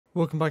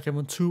Welcome back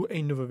everyone to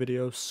another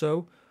video.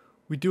 So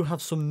we do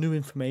have some new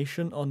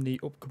information on the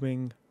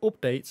upcoming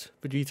update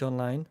for GTA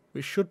Online,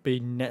 which should be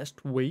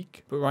next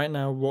week, but right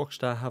now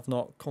Rockstar have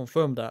not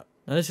confirmed that.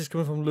 Now this is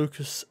coming from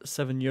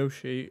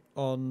Lucas7Yoshi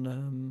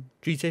on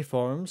GTA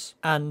forums,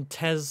 and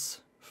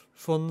Tez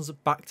Funds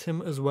backed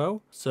him as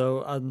well.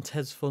 And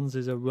Tez Funds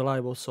is a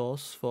reliable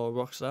source for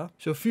Rockstar.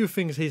 So a few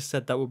things he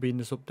said that will be in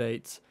this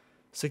update: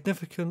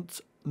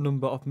 significant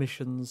number of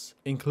missions,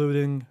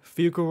 including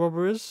vehicle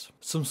robberies,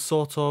 some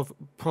sort of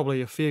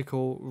probably a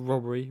vehicle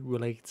robbery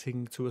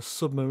relating to a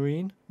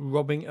submarine,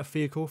 robbing a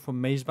vehicle from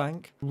Maze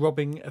Bank,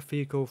 robbing a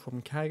vehicle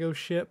from cargo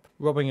ship,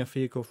 robbing a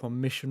vehicle from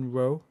Mission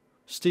Row,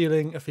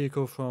 stealing a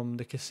vehicle from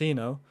the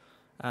casino,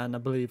 and I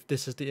believe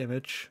this is the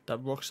image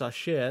that Rockstar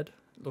shared.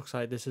 It looks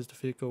like this is the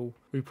vehicle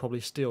we probably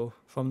steal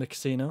from the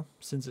casino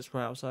since it's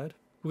right outside.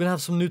 We're going to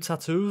have some new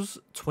tattoos,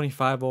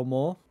 25 or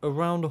more,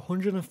 around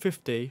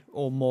 150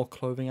 or more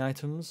clothing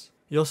items.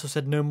 He also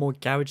said no more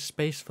garage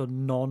space for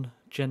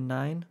non-Gen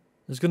 9.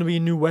 There's going to be a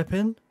new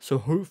weapon, so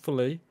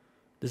hopefully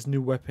this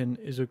new weapon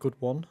is a good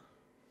one.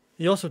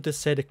 He also did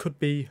say there could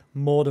be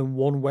more than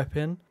one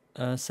weapon,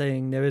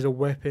 saying there is a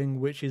weapon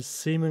which is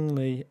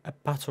seemingly a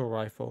battle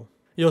rifle.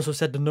 He also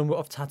said the number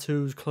of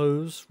tattoos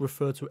clothes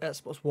refer to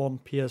Xbox One,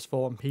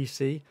 PS4 and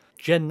PC.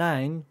 Gen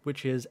 9,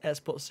 which is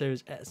Xbox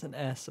Series X and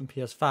S and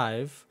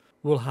PS5,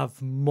 will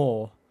have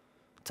more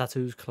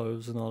tattoos,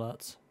 clothes and all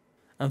that.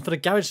 And for the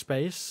garage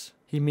space,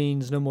 he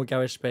means no more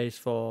garage space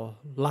for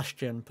last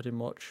gen pretty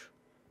much,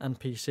 and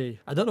PC.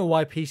 I don't know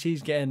why PC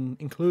is getting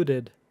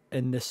included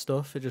in this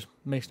stuff, it just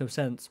makes no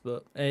sense,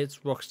 but hey, it's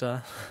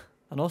Rockstar.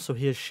 And also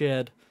he has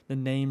shared the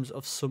names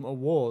of some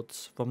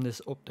awards from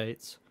this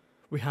update.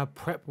 We have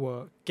prep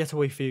work,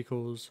 getaway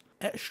vehicles,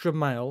 extra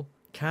mile,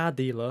 car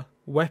dealer,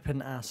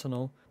 weapon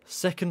arsenal,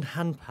 second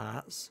hand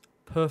parts,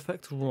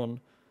 perfect run,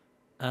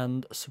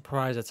 and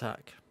surprise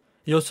attack.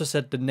 He also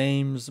said the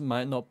names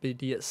might not be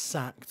the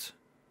exact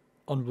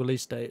on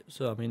release date,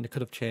 so I mean they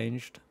could have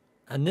changed.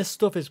 And this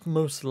stuff is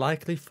most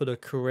likely for the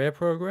career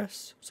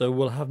progress, so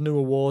we'll have new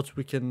awards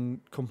we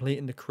can complete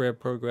in the career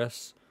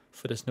progress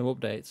for this new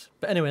update.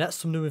 But anyway, that's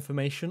some new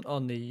information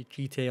on the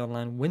GTA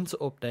Online winter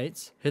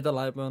updates. Hit the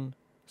like button,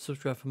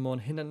 subscribe for more,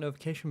 and hit that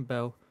notification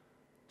bell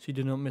so you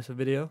do not miss a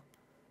video,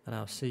 and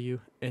I'll see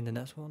you in the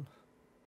next one.